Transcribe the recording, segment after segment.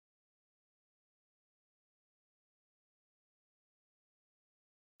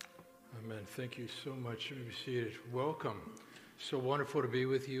Amen. Thank you so much. You may be seated. Welcome. So wonderful to be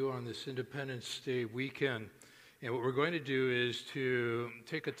with you on this Independence Day weekend. And what we're going to do is to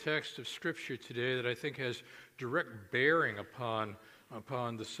take a text of Scripture today that I think has direct bearing upon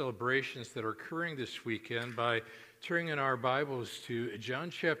the celebrations that are occurring this weekend by turning in our Bibles to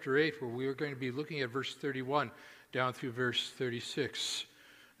John chapter 8, where we are going to be looking at verse 31 down through verse 36.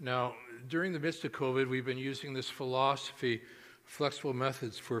 Now, during the midst of COVID, we've been using this philosophy, flexible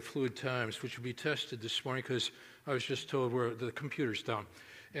methods for fluid times, which will be tested this morning because I was just told the computer's down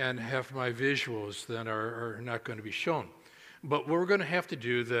and half of my visuals then are not going to be shown. But what we're going to have to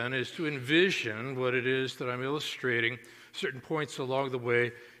do then is to envision what it is that I'm illustrating, certain points along the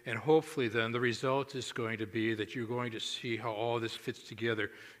way, and hopefully then the result is going to be that you're going to see how all this fits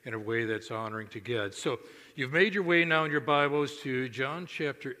together in a way that's honoring to God. So you've made your way now in your Bibles to John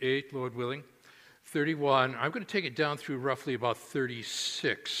chapter 8, Lord willing, 31. I'm going to take it down through roughly about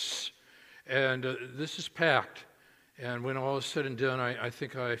 36. And this is packed. And when all is said and done, I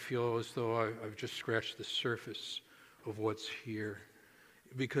think I feel as though I've just scratched the surface of what's here.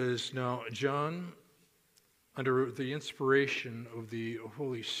 Because now, John, under the inspiration of the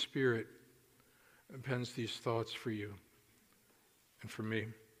Holy Spirit, pens these thoughts for you and for me.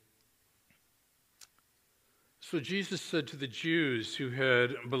 So Jesus said to the Jews who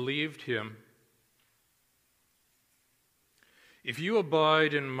had believed him, "If you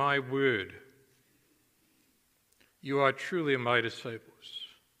abide in my word, you are truly my disciples,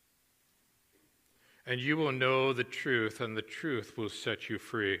 and you will know the truth, and the truth will set you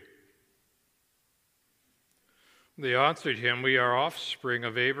free." They answered him, "We are offspring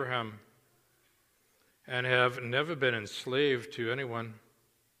of Abraham and have never been enslaved to anyone.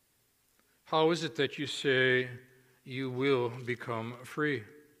 How is it that you say you will become free?"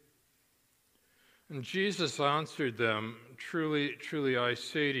 And Jesus answered them, "Truly, truly, I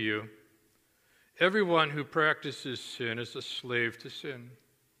say to you, everyone who practices sin is a slave to sin.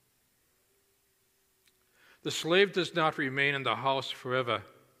 The slave does not remain in the house forever.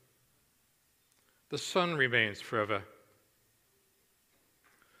 The Son remains forever.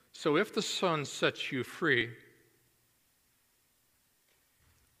 So if the Son sets you free,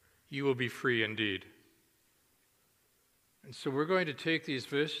 you will be free indeed." And so we're going to take these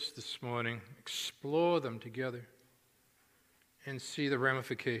verses this morning, explore them together, and see the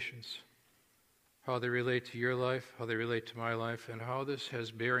ramifications, how they relate to your life, how they relate to my life, and how this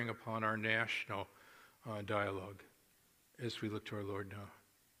has bearing upon our national dialogue as we look to our Lord now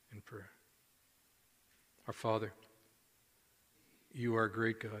in prayer. Our Father, you are a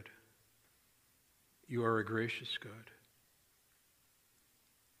great God. You are a gracious God.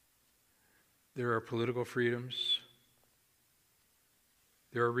 There are political freedoms.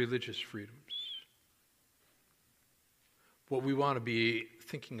 There are religious freedoms. What we want to be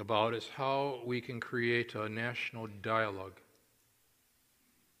thinking about is how we can create a national dialogue,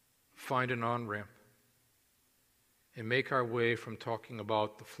 find an on-ramp, and make our way from talking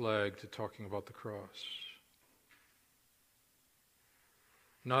about the flag to talking about the cross.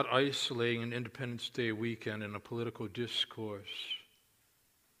 Not isolating an Independence Day weekend in a political discourse,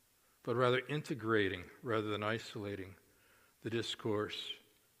 but rather integrating rather than isolating the discourse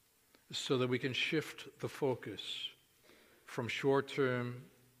so that we can shift the focus from short-term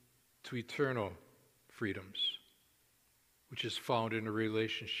to eternal freedoms, which is found in a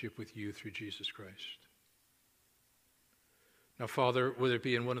relationship with you through Jesus Christ. Now, Father, whether it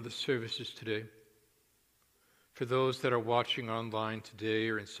be in one of the services today, for those that are watching online today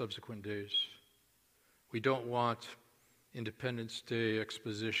or in subsequent days, we don't want Independence Day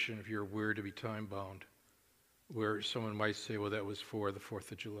exposition of your word to be time-bound, where someone might say, well, that was for the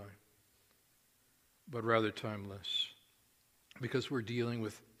 4th of July, but rather timeless, because we're dealing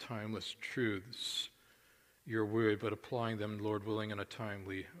with timeless truths, your word, but applying them, Lord willing, in a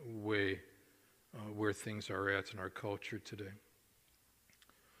timely way where things are at in our culture today.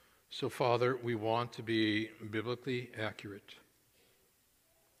 So, Father, we want to be biblically accurate,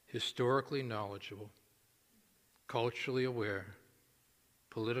 historically knowledgeable, culturally aware,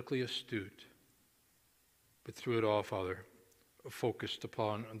 politically astute, but through it all, Father, focused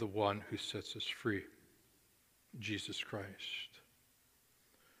upon the one who sets us free, Jesus Christ.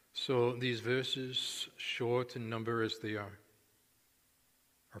 So these verses, short in number as they are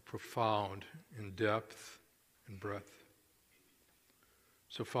profound in depth and breadth.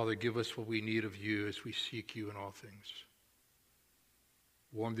 So, Father, give us what we need of you as we seek you in all things.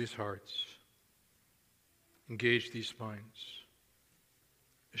 Warm these hearts, engage these minds,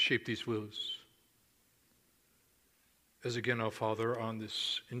 shape these wills. As again, our Father, on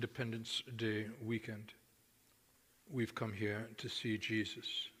this Independence Day weekend, we've come here to see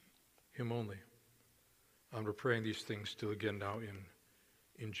Jesus him only. And we're praying these things still again now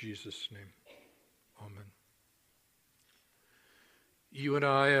in Jesus' name. Amen. You and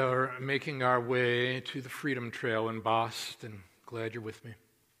I are making our way to the Freedom Trail in Boston. Glad you're with me.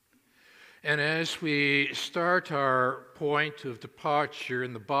 And as we start our point of departure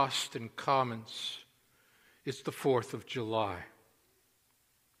in the Boston Commons, it's the 4th of July.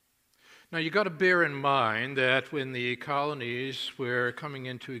 Now, you got to bear in mind that when the colonies were coming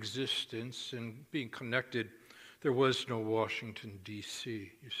into existence and being connected, there was no Washington, D.C.,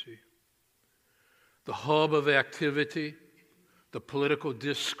 you see. The hub of activity, the political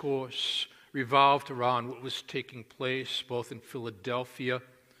discourse, revolved around what was taking place both in Philadelphia,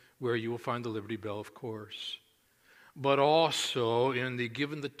 where you will find the Liberty Bell, of course, but also in the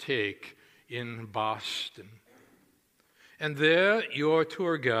give and the take in Boston. And there, your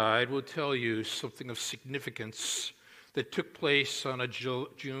tour guide will tell you something of significance that took place on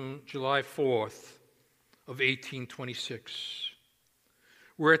July 4th of 1826,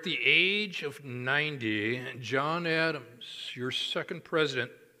 where at the age of 90, John Adams, your second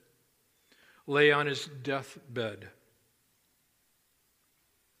president, lay on his deathbed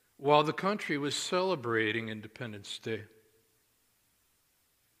while the country was celebrating Independence Day.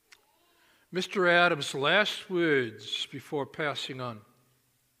 Mr. Adams' last words before passing on.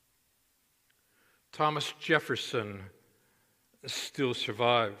 Thomas Jefferson still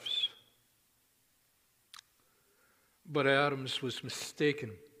survives. But Adams was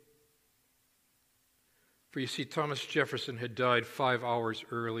mistaken. For you see, Thomas Jefferson had died 5 hours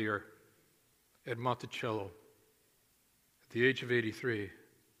earlier at Monticello at the age of 83.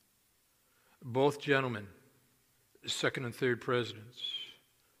 Both gentlemen, the second and third presidents,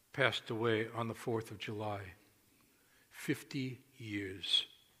 passed away on the 4th of July, 50 years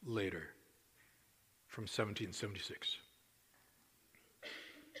later, from 1776.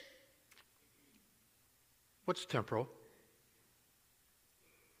 What's temporal?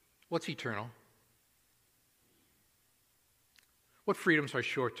 What's eternal? What freedoms are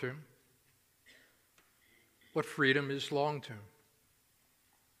short-term? What freedom is long-term?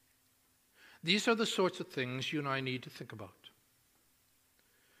 These are the sorts of things you and I need to think about.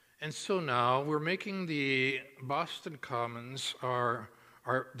 And so now we're making the Boston Commons our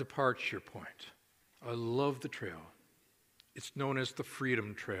departure point. I love the trail. It's known as the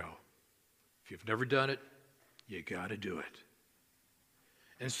Freedom Trail. If you've never done it, you got to do it.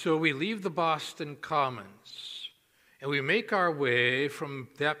 And so we leave the Boston Commons, and we make our way from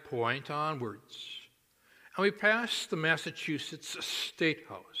that point onwards. And we pass the Massachusetts State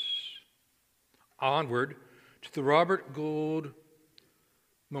House, onward to the Robert Gould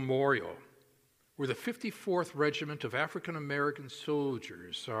Memorial, where the 54th Regiment of African American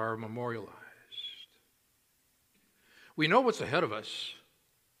soldiers are memorialized. We know what's ahead of us.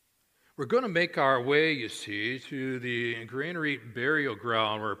 We're going to make our way, you see, to the Granary Burial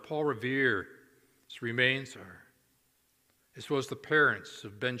Ground where Paul Revere's remains are, as well as the parents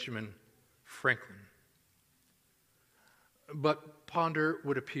of Benjamin Franklin. But ponder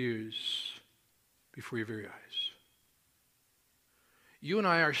what appears before your very eyes. You and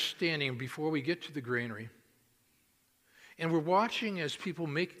I are standing before we get to the granary, and we're watching as people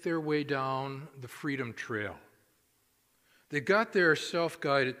make their way down the Freedom Trail. They've got their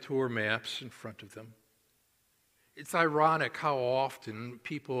self-guided tour maps in front of them. It's ironic how often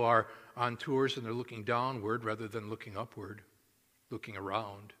people are on tours and they're looking downward rather than looking upward, looking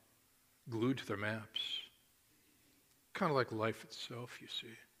around, glued to their maps. Kind of like life itself, you see.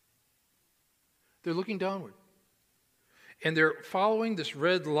 They're looking downward. And they're following this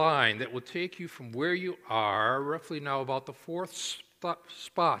red line that will take you from where you are, roughly now about the 4th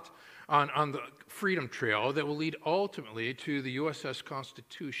spot on the Freedom Trail, that will lead ultimately to the USS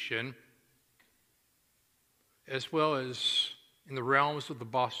Constitution, as well as in the realms of the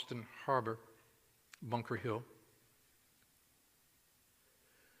Boston Harbor, Bunker Hill.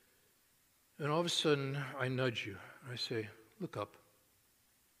 And all of a sudden, I nudge you. I say, look up.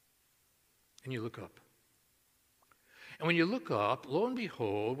 And you look up. And when you look up, lo and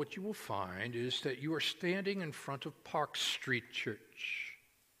behold, what you will find is that you are standing in front of Park Street Church.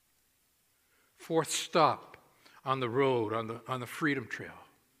 4th stop on the road, on the Freedom Trail.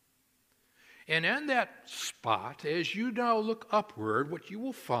 And in that spot, as you now look upward, what you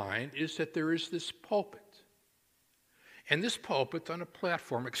will find is that there is this pulpit. And this pulpit on a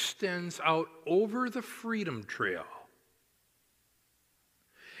platform extends out over the Freedom Trail.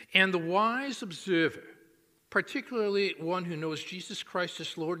 And the wise observer, particularly one who knows Jesus Christ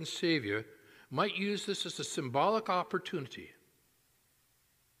as Lord and Savior, might use this as a symbolic opportunity.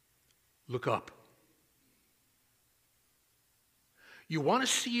 Look up. You want to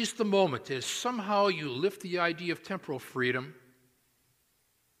seize the moment as somehow you lift the idea of temporal freedom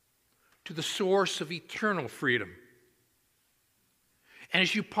to the source of eternal freedom. And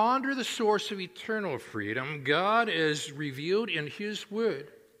as you ponder the source of eternal freedom, God is revealed in His Word.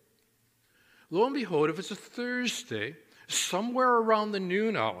 Lo and behold, if it's a Thursday, somewhere around the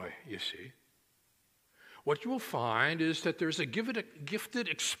noon hour, you see, what you will find is that there's a gifted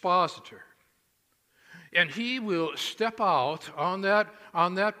expositor. And he will step out on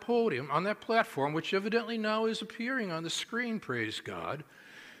that podium, on that platform, which evidently now is appearing on the screen, praise God,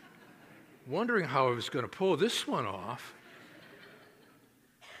 wondering how I was going to pull this one off.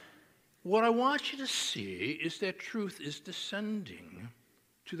 What I want you to see is that truth is descending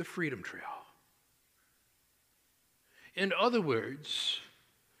to the freedom trail. In other words,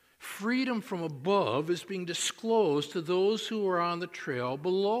 freedom from above is being disclosed to those who are on the trail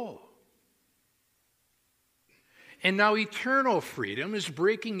below. And now eternal freedom is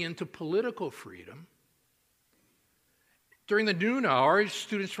breaking into political freedom. During the noon hour,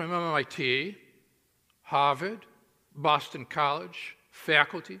 students from MIT, Harvard, Boston College,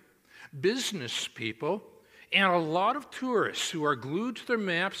 faculty, business people, and a lot of tourists who are glued to their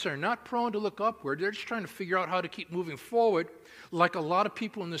maps are not prone to look upward. They're just trying to figure out how to keep moving forward, like a lot of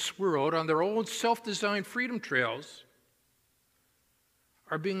people in this world on their own self-designed freedom trails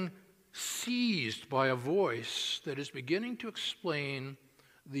are being seized by a voice that is beginning to explain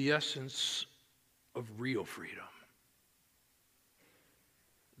the essence of real freedom.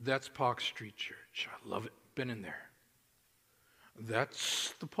 That's Park Street Church. I love it. Been in there.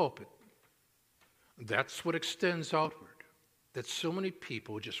 That's the pulpit. That's what extends outward, that so many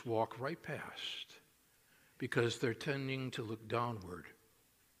people just walk right past because they're tending to look downward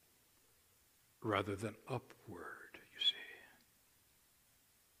rather than upward, you see.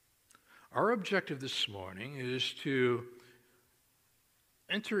 Our objective this morning is to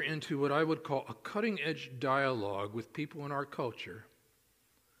enter into what I would call a cutting-edge dialogue with people in our culture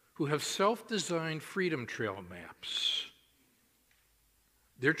who have self-designed freedom trail maps.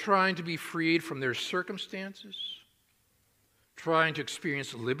 They're trying to be freed from their circumstances, trying to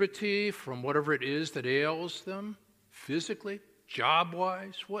experience liberty from whatever it is that ails them, physically,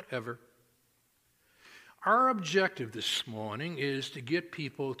 job-wise, whatever. Our objective this morning is to get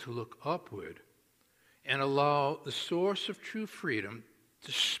people to look upward and allow the source of true freedom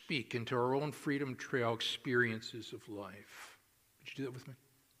to speak into our own freedom trail experiences of life. Would you do that with me?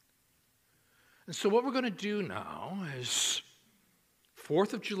 And so what we're going to do now is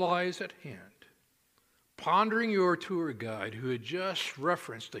 4th of July is at hand. Pondering your tour guide who had just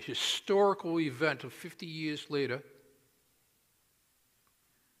referenced a historical event of 50 years later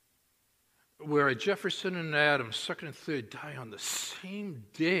where Jefferson and Adams, second and third, die on the same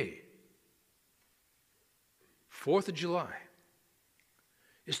day, 4th of July,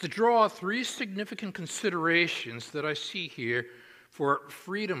 is to draw 3 significant considerations that I see here for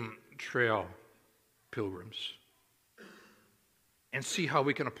freedom trail pilgrims and see how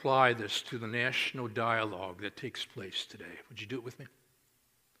we can apply this to the national dialogue that takes place today. Would you do it with me?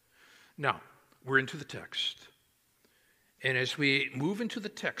 Now, we're into the text. And as we move into the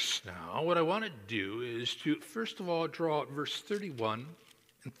text now, what I want to do is to, first of all, draw out verse 31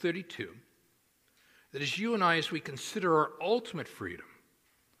 and 32. That is, you and I, as we consider our ultimate freedom,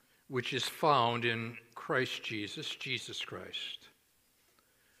 which is found in Christ Jesus, Jesus Christ.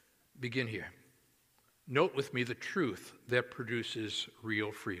 Begin here. Note with me the truth that produces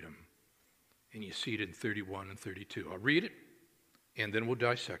real freedom. And you see it in 31 and 32. I'll read it, and then we'll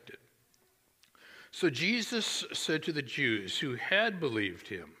dissect it. So Jesus said to the Jews who had believed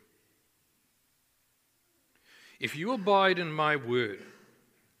him, "If you abide in my word,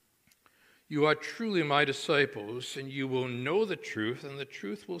 you are truly my disciples, and you will know the truth, and the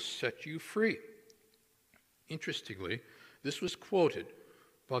truth will set you free." Interestingly, this was quoted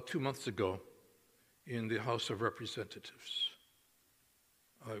about 2 months ago in the House of Representatives.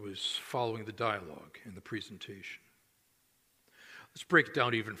 I was following the dialogue in the presentation. Let's break it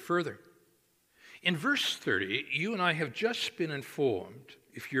down even further. In verse 30, you and I have just been informed,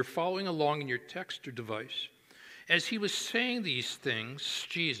 if you're following along in your text or device, as he was saying these things,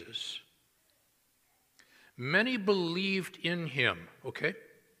 Jesus, many believed in him, okay?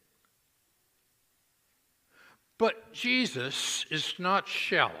 But Jesus is not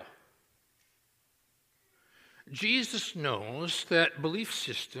shallow. Jesus knows that belief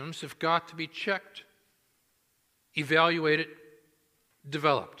systems have got to be checked, evaluated,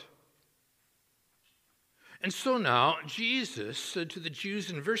 developed. And so now Jesus said to the Jews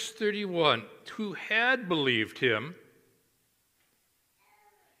in verse 31, who had believed him,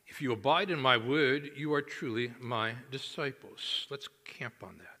 "If If you abide in my word, you are truly my disciples. Let's camp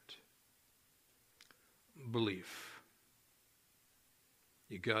on that. Belief.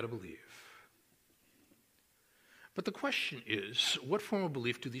 You got to believe. But the question is, what form of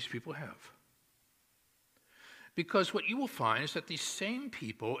belief do these people have? Because what you will find is that these same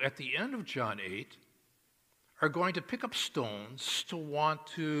people at the end of John 8 are going to pick up stones to want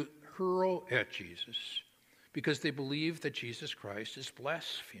to hurl at Jesus because they believe that Jesus Christ is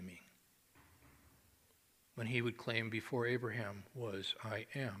blaspheming when he would claim before Abraham was, I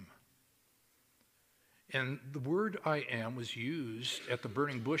am. And the word I am was used at the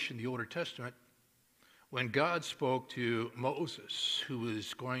burning bush in the Old Testament when God spoke to Moses, who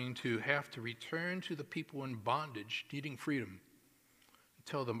was going to have to return to the people in bondage, needing freedom, and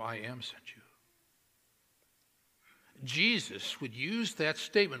tell them, I am sent you. Jesus would use that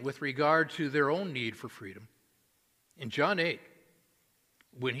statement with regard to their own need for freedom in John 8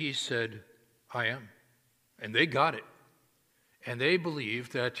 when he said, I am. And they got it. And they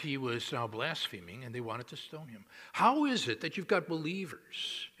believed that he was now blaspheming, and they wanted to stone him. How is it that you've got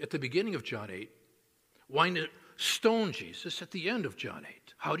believers at the beginning of John 8 wanting to stone Jesus at the end of John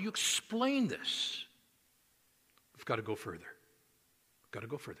 8? How do you explain this? We've got to go further. We've got to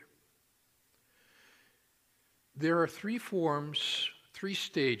go further. There are three forms, three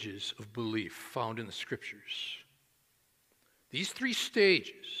stages of belief found in the Scriptures. These three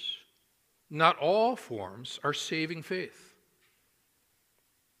stages, not all forms, are saving faith.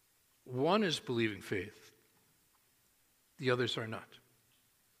 One is believing faith. The others are not.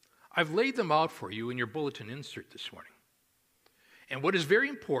 I've laid them out for you in your bulletin insert this morning. And what is very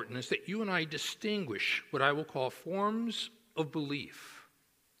important is that you and I distinguish what I will call forms of belief,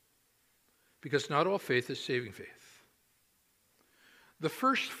 because not all faith is saving faith. The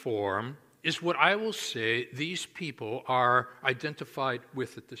first form is what I will say these people are identified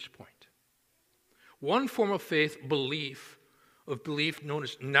with at this point. One form of faith, belief known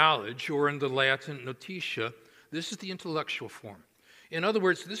as knowledge, or in the Latin notitia. This is the intellectual form. In other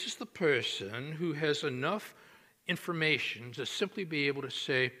words, this is the person who has enough information to simply be able to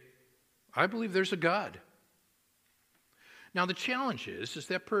say, I believe there's a God. Now, the challenge is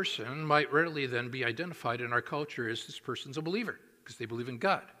that person might readily then be identified in our culture as this person's a believer, because they believe in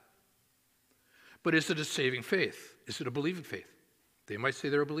God. But is it a saving faith? Is it a believing faith? They might say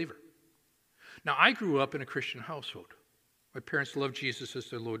they're a believer. Now, I grew up in a Christian household. My parents loved Jesus as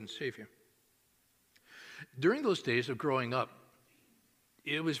their Lord and Savior. During those days of growing up,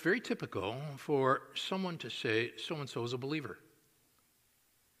 it was very typical for someone to say, so-and-so is a believer.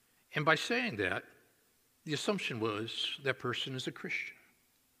 And by saying that, the assumption was that person is a Christian.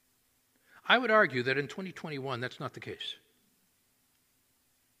 I would argue that in 2021, that's not the case.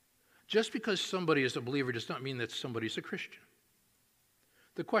 Just because somebody is a believer does not mean that somebody is a Christian.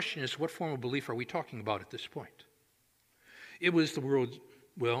 The question is, what form of belief are we talking about at this point? It was the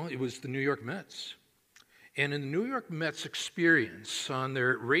New York Mets. And in the New York Mets' experience on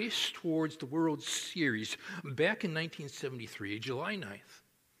their race towards the World Series back in 1973, July 9th,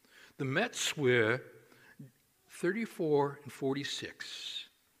 the Mets were 34-46,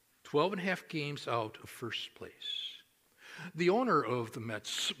 12 and a half games out of first place. The owner of the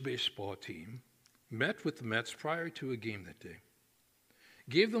Mets baseball team met with the Mets prior to a game that day,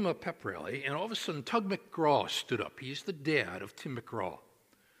 gave them a pep rally, and all of a sudden Tug McGraw stood up. He's the dad of Tim McGraw,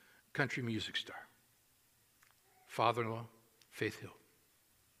 country music star. Father-in-law, Faith Hill.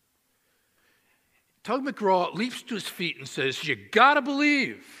 Tug McGraw leaps to his feet and says, you gotta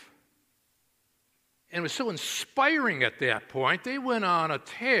believe. And it was so inspiring at that point, they went on a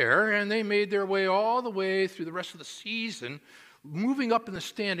tear and they made their way all the way through the rest of the season, moving up in the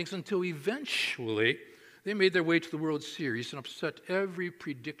standings until eventually they made their way to the World Series and upset every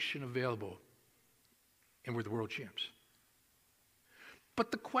prediction available and were the world champs.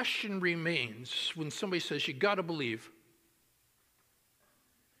 But the question remains when somebody says, you got to believe,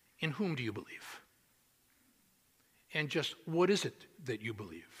 in whom do you believe? And just what is it that you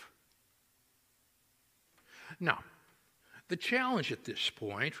believe? Now, the challenge at this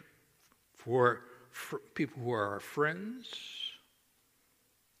point for people who are our friends,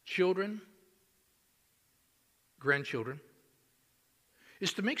 children, grandchildren,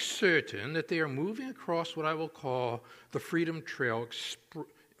 is to make certain that they are moving across what I will call the freedom trail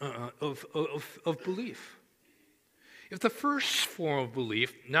of belief. If the first form of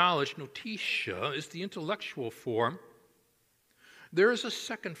belief, knowledge, notitia, is the intellectual form, there is a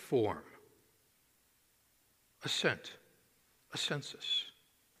second form, assent, a census.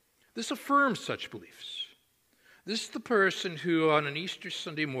 This affirms such beliefs. This is the person who on an Easter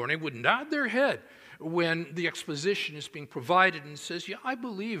Sunday morning would nod their head when the exposition is being provided and says, yeah, I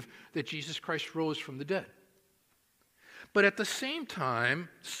believe that Jesus Christ rose from the dead. But at the same time,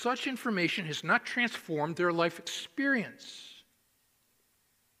 such information has not transformed their life experience.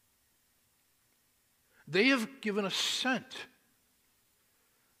 They have given assent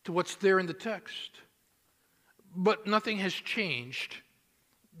to what's there in the text, but nothing has changed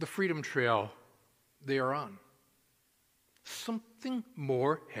the freedom trail they are on. Something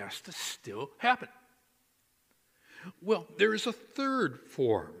more has to still happen. Well, there is a third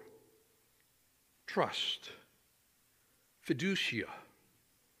form, trust, fiducia.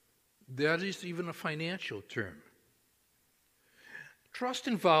 That is even a financial term. Trust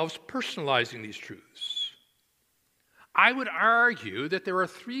involves personalizing these truths. I would argue that there are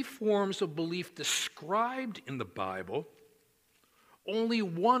three forms of belief described in the Bible, only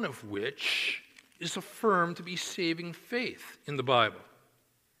one of which is affirmed to be saving faith in the Bible.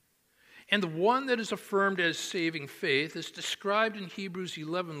 And the one that is affirmed as saving faith is described in Hebrews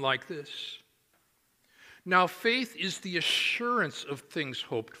 11 like this. Now faith is the assurance of things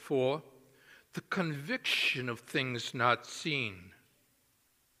hoped for, the conviction of things not seen.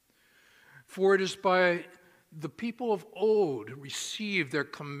 For it is by the people of old received their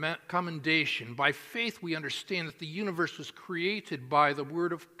commendation. By faith we understand that the universe was created by the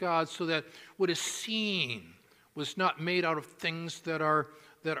word of God, so that what is seen was not made out of things that are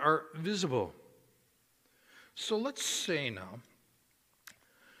visible. So let's say now,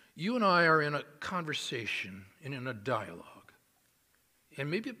 you and I are in a conversation and in a dialogue,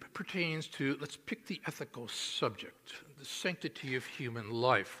 and maybe it pertains to, let's pick the ethical subject, the sanctity of human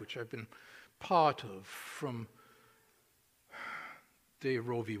life, which I've been part of from day of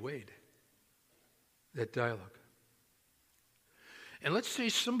Roe v. Wade, that dialogue. And let's say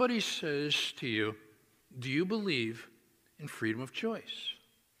somebody says to you, do you believe in freedom of choice?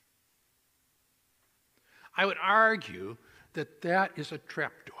 I would argue that that is a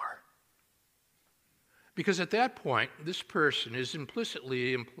trapdoor. Because at that point, this person is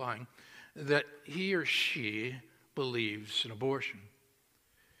implicitly implying that he or she believes in abortion.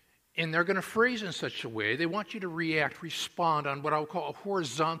 And they're going to phrase in such a way, they want you to respond on what I would call a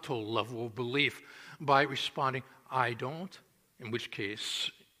horizontal level of belief by responding, I don't, in which case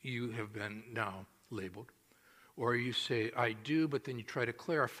you have been now labeled. Or you say, I do, but then you try to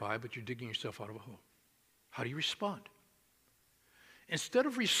clarify, but you're digging yourself out of a hole. How do you respond? Instead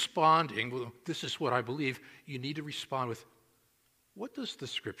of responding, well, this is what I believe, you need to respond with, what does the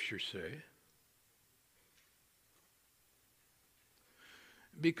Scripture say?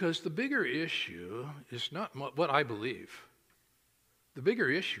 Because the bigger issue is not what I believe. The bigger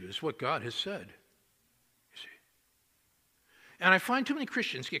issue is what God has said, you see. And I find too many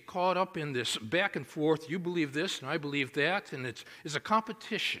Christians get caught up in this back and forth, you believe this and I believe that, and it's a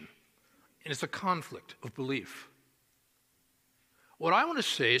competition, and it's a conflict of belief. What I want to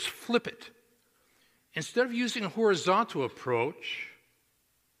say is flip it. Instead of using a horizontal approach,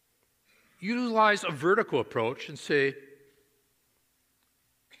 utilize a vertical approach and say,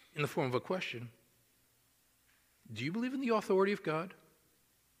 in the form of a question, do you believe in the authority of God?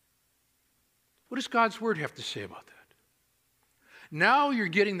 What does God's word have to say about that? Now you're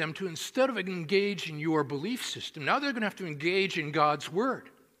getting them to, instead of engage in your belief system, now they're going to have to engage in God's word.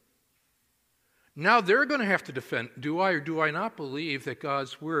 Now they're going to have to defend, do I or do I not believe that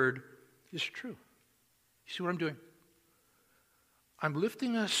God's word is true? You see what I'm doing? I'm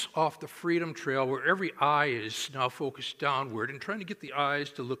lifting us off the freedom trail where every eye is now focused downward and trying to get the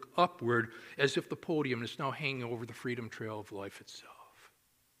eyes to look upward as if the podium is now hanging over the freedom trail of life itself.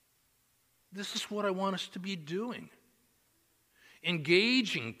 This is what I want us to be doing.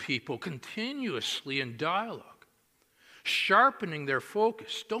 Engaging people continuously in dialogue, sharpening their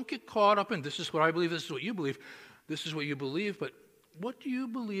focus. Don't get caught up in this is what I believe, this is what you believe, this is what you believe, but what do you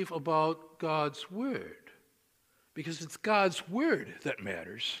believe about God's word? Because it's God's word that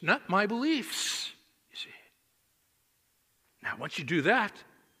matters, not my beliefs, you see. Now, once you do that,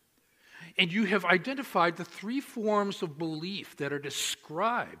 and you have identified the three forms of belief that are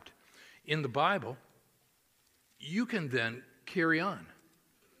described in the Bible, you can then carry on.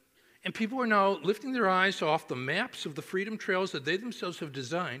 And people are now lifting their eyes off the maps of the freedom trails that they themselves have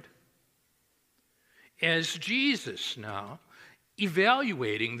designed as Jesus now,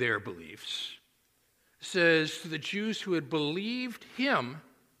 evaluating their beliefs, says to the Jews who had believed him,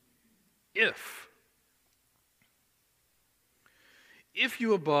 if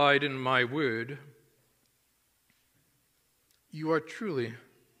you abide in my word, you are truly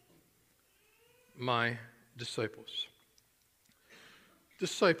my disciples.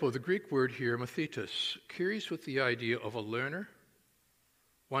 Disciple, the Greek word here, mathetes, carries with the idea of a learner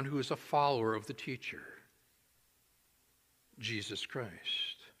one who is a follower of the teacher, Jesus Christ.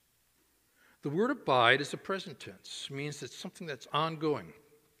 The word abide is a present tense, means it's something that's ongoing.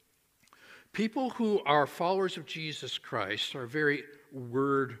 People who are followers of Jesus Christ are very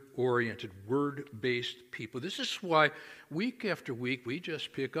word-oriented, word-based people. This is why week after week we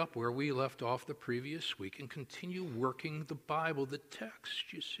just pick up where we left off the previous week and continue working the Bible, the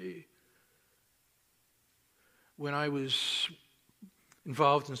text, you see. When I was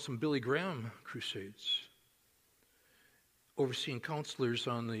involved in some Billy Graham crusades, overseeing counselors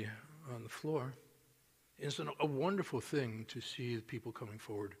on the floor, it's a wonderful thing to see the people coming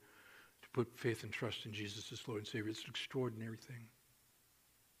forward to put faith and trust in Jesus as Lord and Savior. It's an extraordinary thing.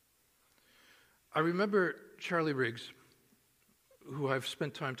 I remember Charlie Riggs, who I've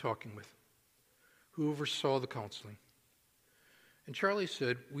spent time talking with, who oversaw the counseling. And Charlie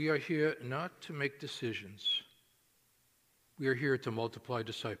said, "We are here not to make decisions. We are here to multiply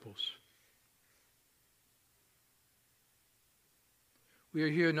disciples." We are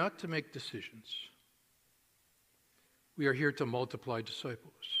here not to make decisions. We are here to multiply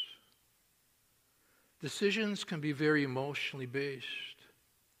disciples. Decisions can be very emotionally based,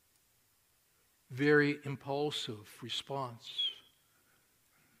 very impulsive response.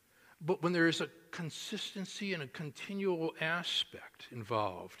 But when there is a consistency and a continual aspect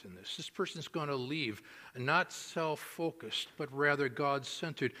involved in this person's going to leave not self-focused, but rather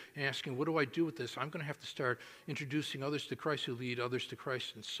God-centered, and asking, what do I do with this? I'm going to have to start introducing others to Christ who lead others to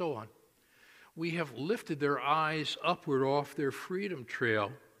Christ, and so on. We have lifted their eyes upward off their freedom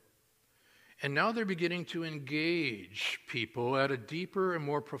trail, and now they're beginning to engage people at a deeper and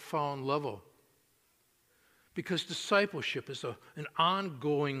more profound level. Because discipleship is an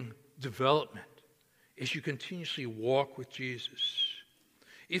ongoing development as you continuously walk with Jesus.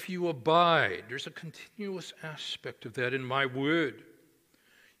 If you abide, there's a continuous aspect of that in my word.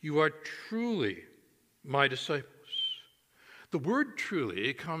 You are truly my disciples. The word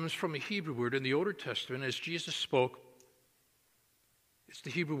truly comes from a Hebrew word in the Old Testament. As Jesus spoke, it's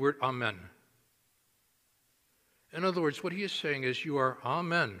the Hebrew word amen. In other words, what he is saying is, you are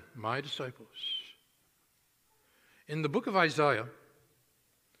amen, my disciples. In the book of Isaiah,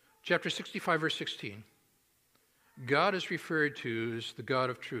 chapter 65, verse 16, God is referred to as the God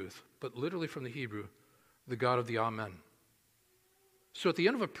of truth, but literally from the Hebrew, the God of the Amen. So at the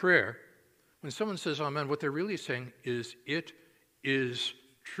end of a prayer, when someone says Amen, what they're really saying is, it is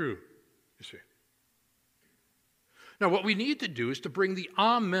true, you see. Now, what we need to do is to bring the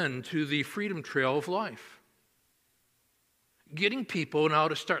Amen to the freedom trail of life. Getting people now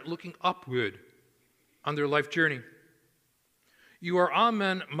to start looking upward on their life journey. You are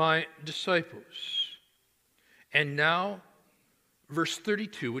amen, my disciples. And now, verse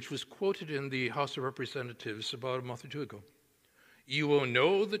 32, which was quoted in the House of Representatives about a month or two ago. You will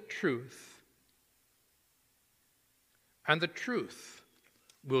know the truth, and the truth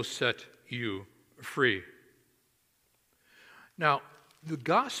will set you free. Now, the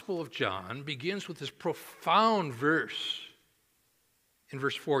Gospel of John begins with this profound verse in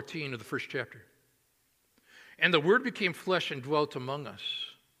verse 14 of the first chapter. And the Word became flesh and dwelt among us.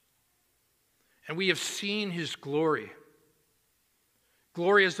 And we have seen his glory.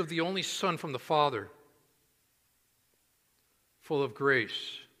 Glory as of the only Son from the Father, full of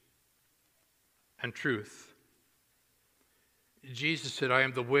grace and truth. Jesus said, I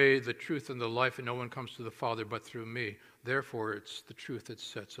am the way, the truth, and the life, and no one comes to the Father but through me. Therefore, it's the truth that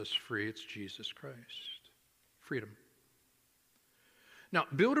sets us free. It's Jesus Christ. Freedom. Now,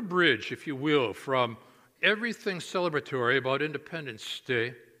 build a bridge, if you will, from everything celebratory about Independence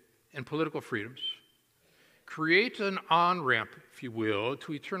Day and political freedoms. Create an on-ramp, if you will,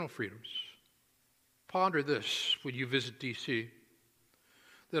 to eternal freedoms. Ponder this when you visit D.C.,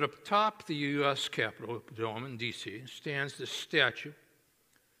 that atop the U.S. Capitol Dome in D.C. stands this statue,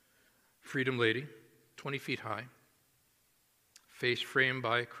 Freedom Lady, 20 feet high, face framed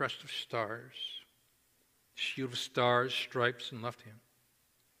by a crest of stars, shield of stars, stripes, and left hand.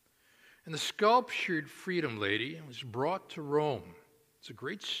 And the sculptured Freedom Lady was brought to Rome. It's a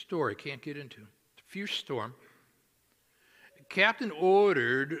great story, can't get into. It's a fierce storm. The captain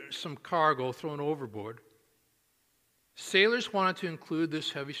ordered some cargo thrown overboard. Sailors wanted to include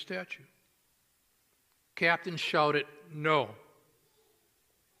this heavy statue. Captain shouted, no.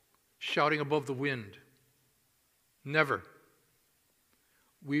 Shouting above the wind, never.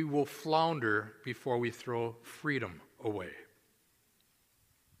 We will flounder before we throw freedom away.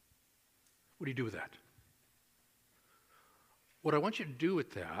 What do you do with that? What I want you to do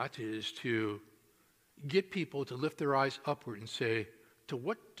with that is to get people to lift their eyes upward and say, to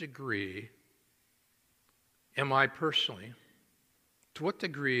what degree am I personally To what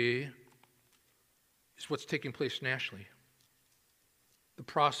degree is what's taking place nationally the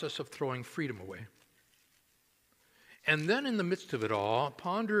process of throwing freedom away? And then in the midst of it all,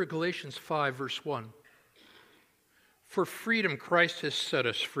 ponder Galatians 5, verse 1. For freedom Christ has set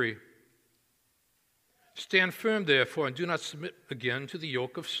us free. Stand firm, therefore, and do not submit again to the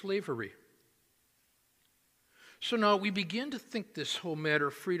yoke of slavery. So now we begin to think this whole matter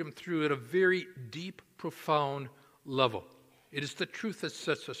of freedom through at a very deep, profound level. It is the truth that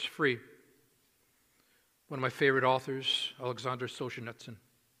sets us free. One of my favorite authors, Alexander Solzhenitsyn.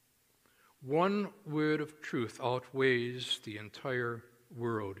 One word of truth outweighs the entire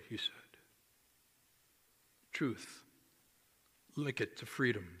world, he said. Truth. Link it to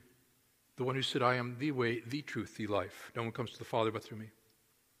freedom. The one who said, I am the way, the truth, the life. No one comes to the Father but through me.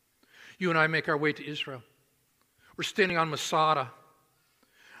 You and I make our way to Israel. We're standing on Masada.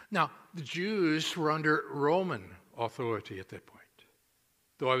 Now, the Jews were under Roman authority at that point,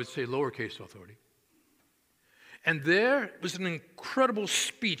 though I would say lowercase authority. And there was an incredible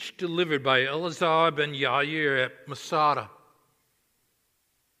speech delivered by Elazar ben Yair at Masada.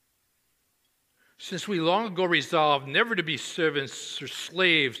 Since we long ago resolved never to be servants or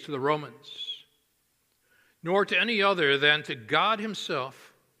slaves to the Romans, nor to any other than to God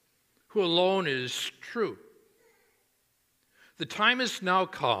himself, who alone is true. The time has now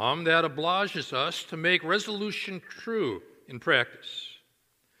come that obliges us to make resolution true in practice.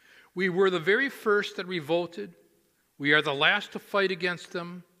 We were the very first that revolted. We are the last to fight against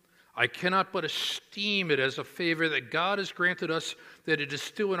them. I cannot but esteem it as a favor that God has granted us, that it is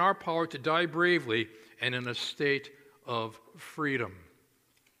still in our power to die bravely and in a state of freedom.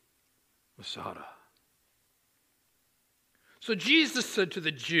 Masada. So Jesus said to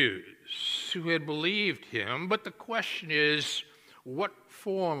the Jews who had believed him, but the question is, what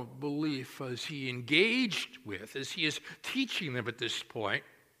form of belief is he engaged with as he is teaching them at this point?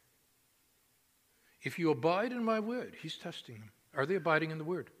 If you abide in my word, he's testing them. Are they abiding in the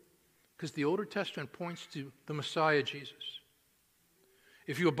word? Because the Old Testament points to the Messiah, Jesus.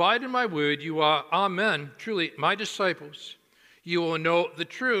 If you abide in my word, you are, amen, truly my disciples. You will know the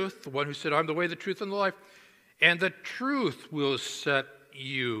truth, the one who said, I'm the way, the truth, and the life, and the truth will set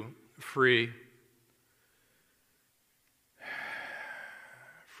you free.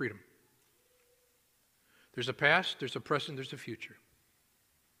 Freedom. There's a past, there's a present, there's a future.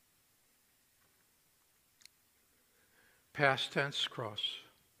 Past tense, cross.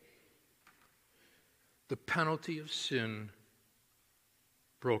 The penalty of sin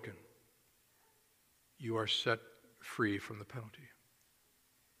broken. You are set free from the penalty.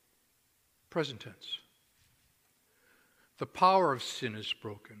 Present tense. The power of sin is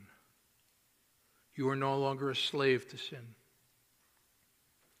broken. You are no longer a slave to sin.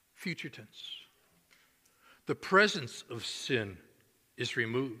 Future tense. The presence of sin is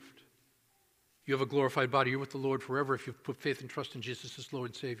removed. You have a glorified body. You're with the Lord forever if you've put faith and trust in Jesus as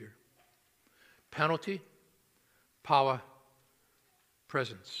Lord and Savior. Penalty, power,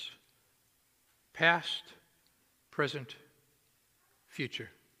 presence. Past, present, future.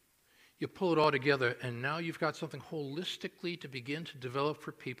 You pull it all together, and now you've got something holistically to begin to develop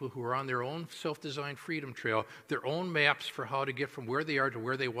for people who are on their own self-designed freedom trail, their own maps for how to get from where they are to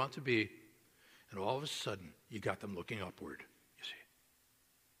where they want to be. And all of a sudden, you got them looking upward, you see.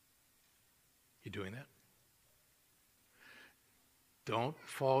 You doing that? Don't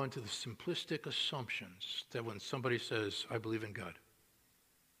fall into the simplistic assumptions that when somebody says, I believe in God,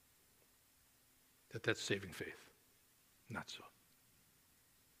 that's saving faith. Not so.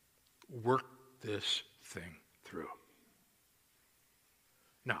 Work this thing through.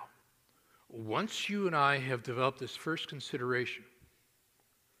 Now, once you and I have developed this first consideration,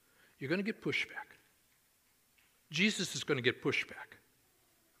 you're going to get pushback. Jesus is going to get pushback.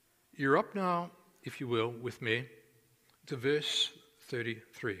 You're up now, if you will, with me, to verse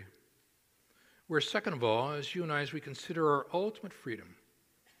 33, where second of all, as you and I, as we consider our ultimate freedom,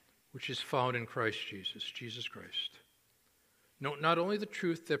 which is found in Christ Jesus, Jesus Christ. Note not only the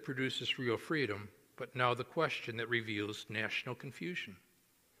truth that produces real freedom, but now the question that reveals national confusion.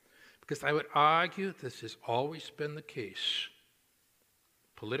 Because I would argue this has always been the case.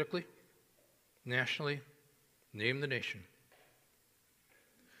 Politically, nationally, name the nation.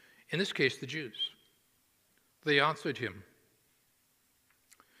 In this case, the Jews. They answered him,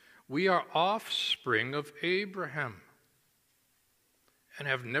 we are offspring of Abraham and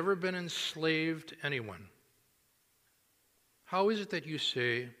have never been enslaved to anyone. How is it that you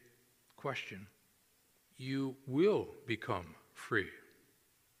say, question, you will become free?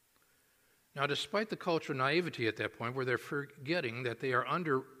 Now, despite the cultural naivety at that point, where they're forgetting that they are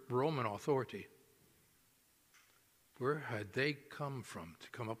under Roman authority, Where had they come from to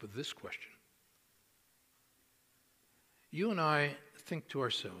come up with this question? You and I think to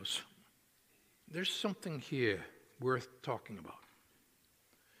ourselves, there's something here worth talking about.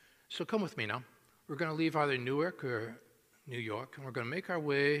 So come with me now. We're going to leave either Newark or New York, and we're going to make our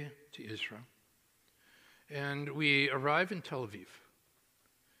way to Israel. And we arrive in Tel Aviv.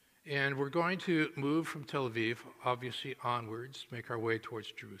 And we're going to move from Tel Aviv, obviously onwards, make our way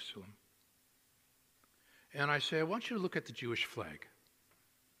towards Jerusalem. And I say, I want you to look at the Jewish flag.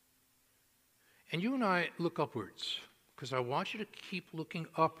 And you and I look upwards, because I want you to keep looking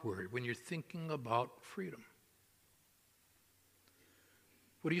upward when you're thinking about freedom.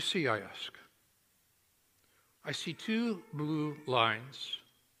 What do you see, I ask? I see two blue lines.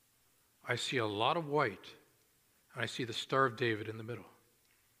 I see a lot of white. And I see the Star of David in the middle.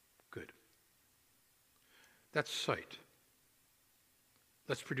 Good. That's sight.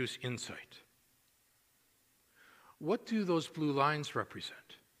 Let's produce insight. What do those blue lines represent?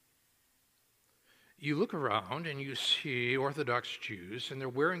 You look around and you see Orthodox Jews, and they're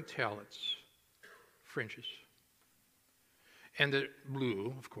wearing talits, fringes, and they're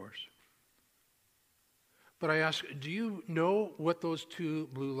blue, of course. But I ask, do you know what those two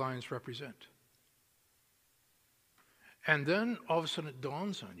blue lines represent? And then all of a sudden it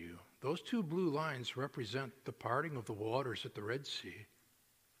dawns on you, those two blue lines represent the parting of the waters at the Red Sea.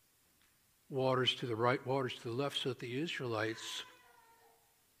 Waters to the right, waters to the left, so that the Israelites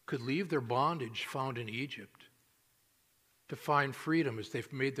could leave their bondage found in Egypt to find freedom as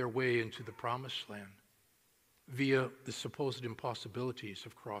they've made their way into the Promised Land via the supposed impossibilities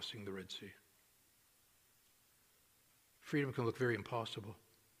of crossing the Red Sea. Freedom can look very impossible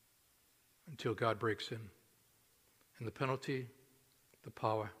until God breaks in. And the penalty, the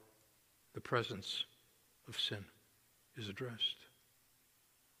power, the presence of sin is addressed.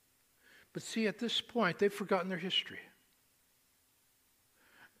 But see, at this point, they've forgotten their history.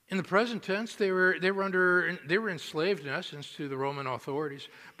 In the present tense, they were enslaved in essence to the Roman authorities.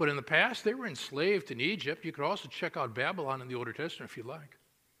 But in the past, they were enslaved in Egypt. You could also check out Babylon in the Older Testament if you like.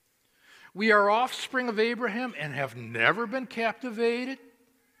 We are offspring of Abraham and have never been captivated,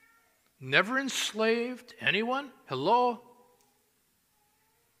 never enslaved anyone. Hello?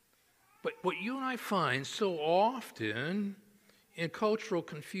 But what you and I find so often in cultural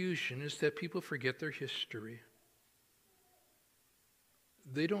confusion is that people forget their history.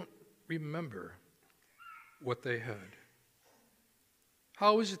 They don't remember what they had.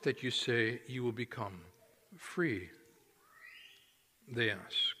 How is it that you say you will become free? They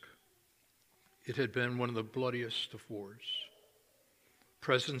ask. It had been one of the bloodiest of wars.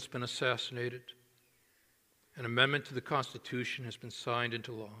 President's been assassinated. An amendment to the Constitution has been signed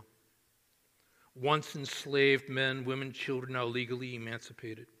into law. Once enslaved men, women, children now legally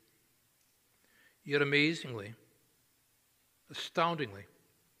emancipated. Yet amazingly, astoundingly,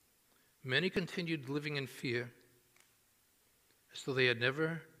 many continued living in fear as though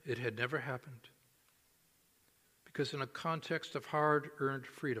it had never happened. Because in a context of hard-earned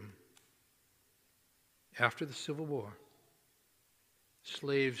freedom, after the Civil War,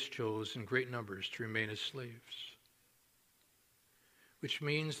 slaves chose in great numbers to remain as slaves. Which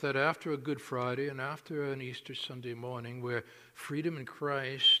means that after a Good Friday and after an Easter Sunday morning, where freedom in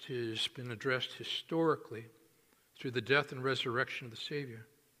Christ has been addressed historically through the death and resurrection of the Savior,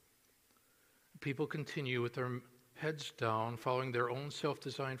 people continue with their heads down, following their own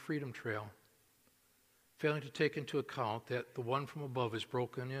self-designed freedom trail, failing to take into account that the one from above is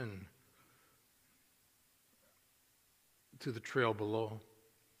broken in to the trail below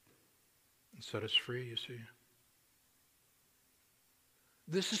and set us free, you see.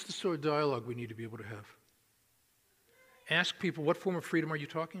 This is the sort of dialogue we need to be able to have. Ask people, what form of freedom are you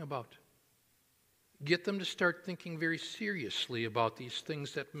talking about? Get them to start thinking very seriously about these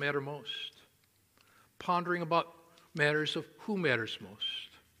things that matter most. Pondering about matters of who matters most.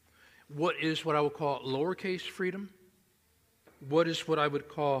 What is what I would call lowercase freedom? What is what I would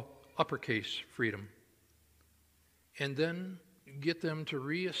call uppercase freedom? And then get them to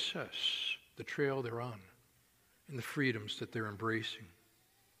reassess the trail they're on and the freedoms that they're embracing.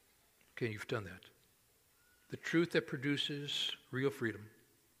 Okay, you've done that. The truth that produces real freedom.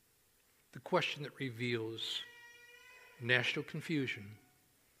 The question that reveals national confusion.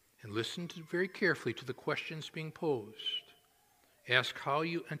 And listen very carefully to the questions being posed. Ask how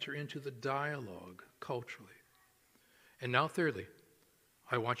you enter into the dialogue culturally. And now thirdly,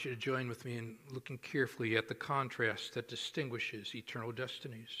 I want you to join with me in looking carefully at the contrast that distinguishes eternal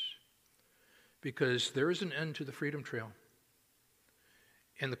destinies. Because there is an end to the freedom trail.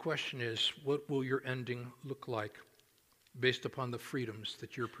 And the question is, what will your ending look like based upon the freedoms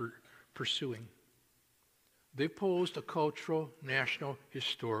that you're pursuing? They've posed a cultural, national,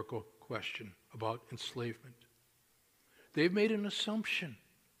 historical question about enslavement. They've made an assumption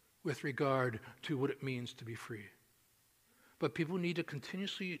with regard to what it means to be free. But people need to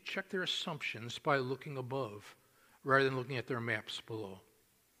continuously check their assumptions by looking above rather than looking at their maps below.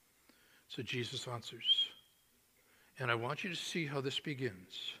 So Jesus answers. And I want you to see how this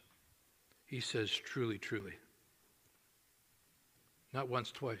begins. He says, truly, truly. Not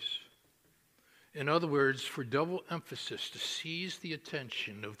once, twice. In other words, for double emphasis, to seize the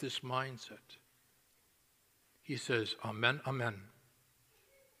attention of this mindset, he says, Amen, Amen,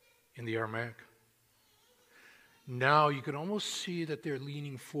 in the Aramaic. Now you can almost see that they're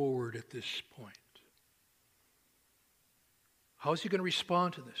leaning forward at this point. How is he going to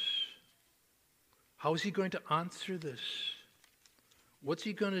respond to this? How is he going to answer this? What's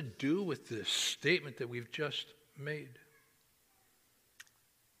he going to do with this statement that we've just made?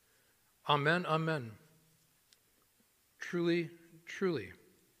 Amen, amen. Truly, truly.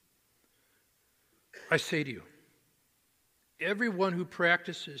 I say to you, everyone who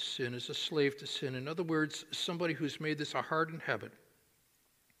practices sin is a slave to sin. In other words, somebody who's made this a hardened habit.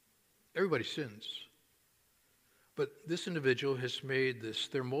 Everybody sins. But this individual has made this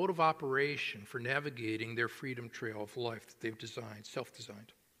their mode of operation for navigating their freedom trail of life that they've designed,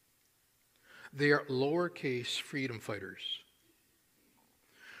 self-designed. They are lowercase freedom fighters.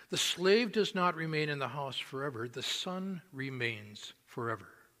 The slave does not remain in the house forever. The son remains forever.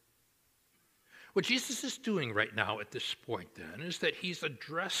 What Jesus is doing right now at this point then is that he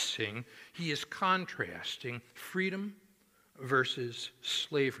is contrasting freedom versus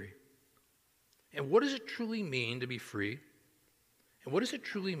slavery. And what does it truly mean to be free? And what does it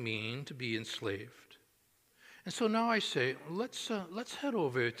truly mean to be enslaved? And so now I say, let's head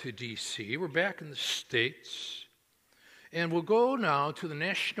over to D.C. We're back in the States. And we'll go now to the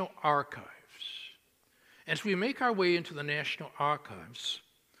National Archives. As we make our way into the National Archives,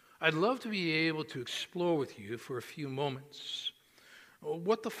 I'd love to be able to explore with you for a few moments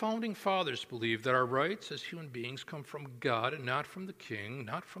what the Founding Fathers believed, that our rights as human beings come from God and not from the king,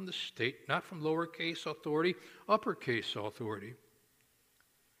 not from the state, not from lowercase authority, uppercase authority.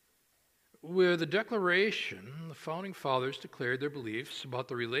 With the Declaration, the Founding Fathers declared their beliefs about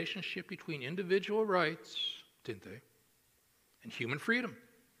the relationship between individual rights, didn't they, and human freedom.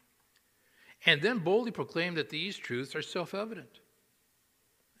 And then boldly proclaimed that these truths are self-evident.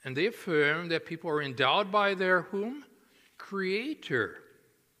 And they affirmed that people are endowed by their whom? Creator,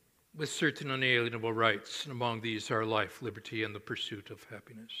 with certain unalienable rights, and among these are life, liberty, and the pursuit of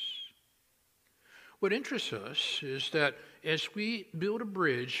happiness. What interests us is that as we build a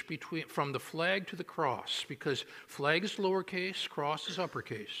bridge from the flag to the cross, because flag is lowercase, cross is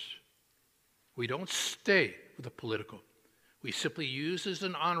uppercase, we don't stay with the political. We simply use as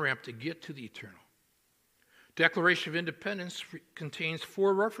an on-ramp to get to the eternal. Declaration of Independence contains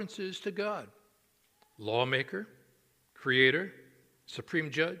 4 references to God: lawmaker, creator,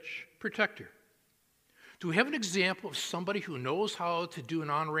 supreme judge, protector. Do we have an example of somebody who knows how to do an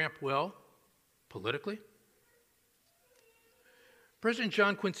on-ramp well politically? President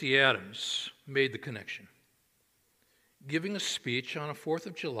John Quincy Adams made the connection, giving a speech on the 4th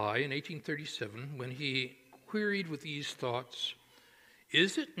of July in 1837 when he queried with these thoughts,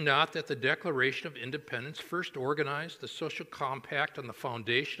 "Is it not that the Declaration of Independence first organized the social compact on the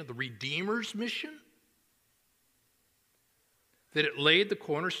foundation of the Redeemer's mission? That it laid the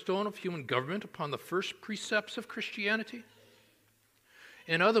cornerstone of human government upon the first precepts of Christianity?"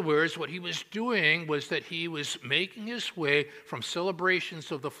 In other words, what he was doing was that he was making his way from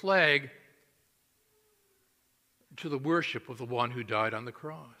celebrations of the flag to the worship of the one who died on the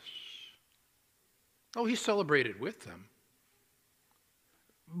cross. Oh, he celebrated with them,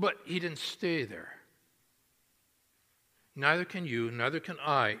 but he didn't stay there. Neither can you, neither can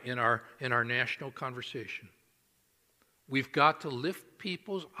I in our national conversation. We've got to lift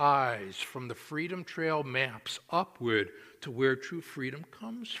people's eyes from the freedom trail maps upward to where true freedom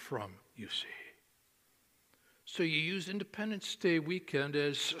comes from, you see. So you use Independence Day weekend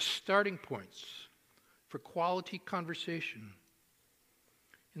as starting points for quality conversation.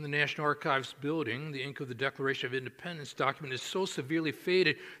 In the National Archives building, the ink of the Declaration of Independence document is so severely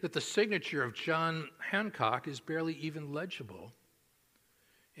faded that the signature of John Hancock is barely even legible.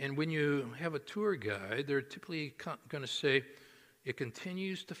 And when you have a tour guide, they're typically going to say, "It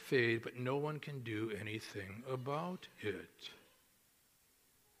continues to fade, but no one can do anything about it."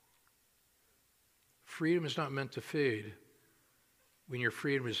 Freedom is not meant to fade when your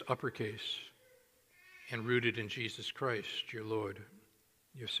freedom is uppercase and rooted in Jesus Christ, your Lord,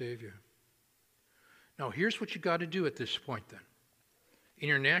 your Savior. Now, here's what you got to do at this point then. In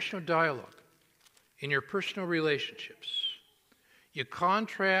your national dialogue, in your personal relationships, you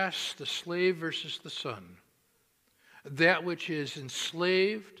contrast the slave versus the son, that which is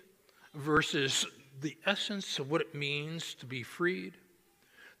enslaved versus the essence of what it means to be freed.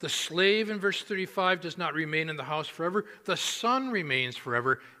 The slave in verse 35 does not remain in the house forever. The son remains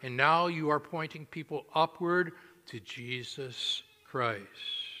forever. And now you are pointing people upward to Jesus Christ.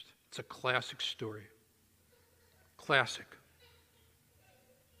 It's a classic story. Classic.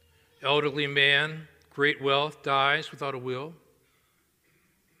 Elderly man, great wealth, dies without a will.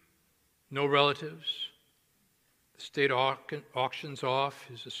 No relatives. The state auctions off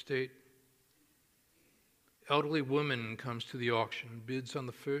his estate. Elderly woman comes to the auction, bids on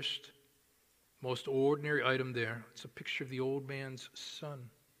the first, most ordinary item there. It's a picture of the old man's son.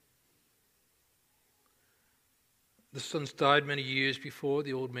 The son's died many years before.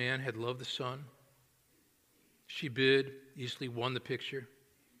 The old man had loved the son. She bid, easily won the picture.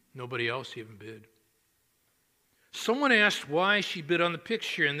 Nobody else even bid. Someone asked why she bid on the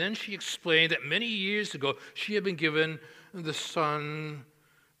picture, and then she explained that many years ago she had been given the son.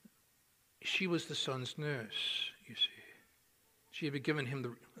 She was the son's nurse, you see. She had been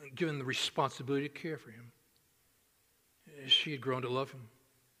given the responsibility to care for him. She had grown to love him.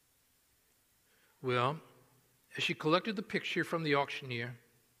 Well, as she collected the picture from the auctioneer,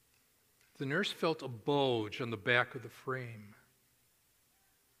 the nurse felt a bulge on the back of the frame.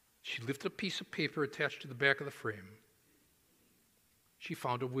 She lifted a piece of paper attached to the back of the frame. She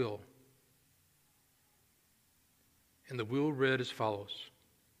found a will. And the will read as follows: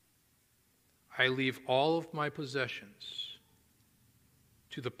 I leave all of my possessions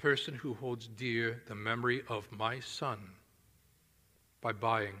to the person who holds dear the memory of my son by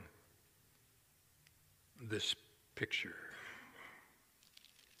buying this picture.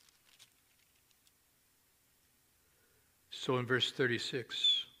 So in verse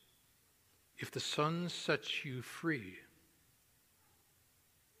 36, if the Son sets you free,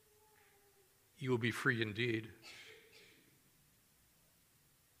 you will be free indeed.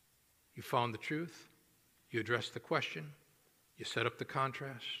 You found the truth, you addressed the question, you set up the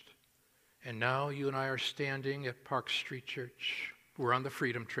contrast, and now you and I are standing at Park Street Church. We're on the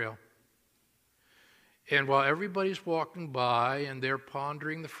Freedom Trail. And while everybody's walking by and they're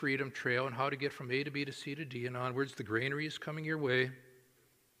pondering the Freedom Trail and how to get from A to B to C to D and onwards, the granary is coming your way.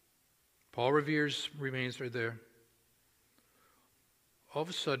 Paul Revere's remains are there. All of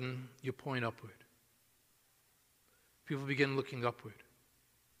a sudden, you point upward. People begin looking upward.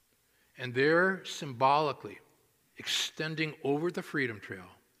 And there, symbolically, extending over the Freedom Trail,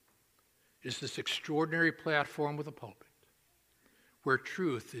 is this extraordinary platform with a pulpit where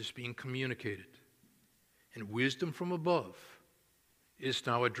truth is being communicated. And wisdom from above is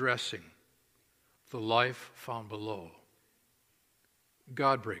now addressing the life found below.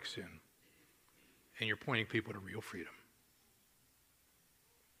 God breaks in, and you're pointing people to real freedom.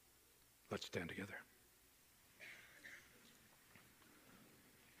 Let's stand together.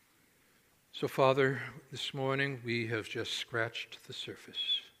 So, Father, this morning we have just scratched the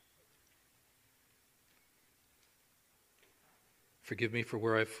surface. Forgive me for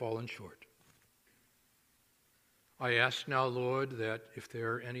where I've fallen short. I ask now, Lord, that if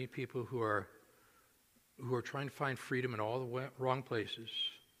there are any people who are trying to find freedom in all the wrong places,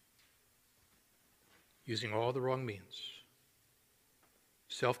 using all the wrong means,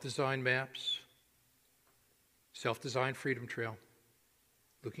 self-designed maps, self-designed Freedom Trail,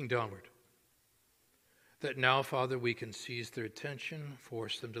 looking downward, that now, Father, we can seize their attention,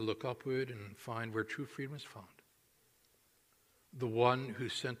 force them to look upward and find where true freedom is found. The one who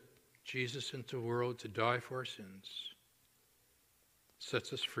sent Jesus into the world to die for our sins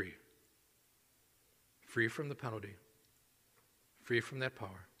sets us free. Free from the penalty, free from that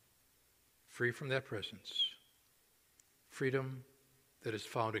power, free from that presence. Freedom that is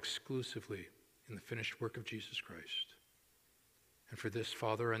found exclusively in the finished work of Jesus Christ. And for this,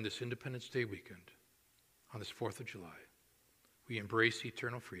 Father, on this Independence Day weekend, on this 4th of July, we embrace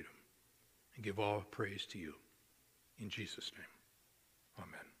eternal freedom and give all praise to you. In Jesus' name,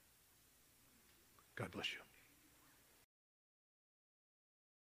 amen. God bless you.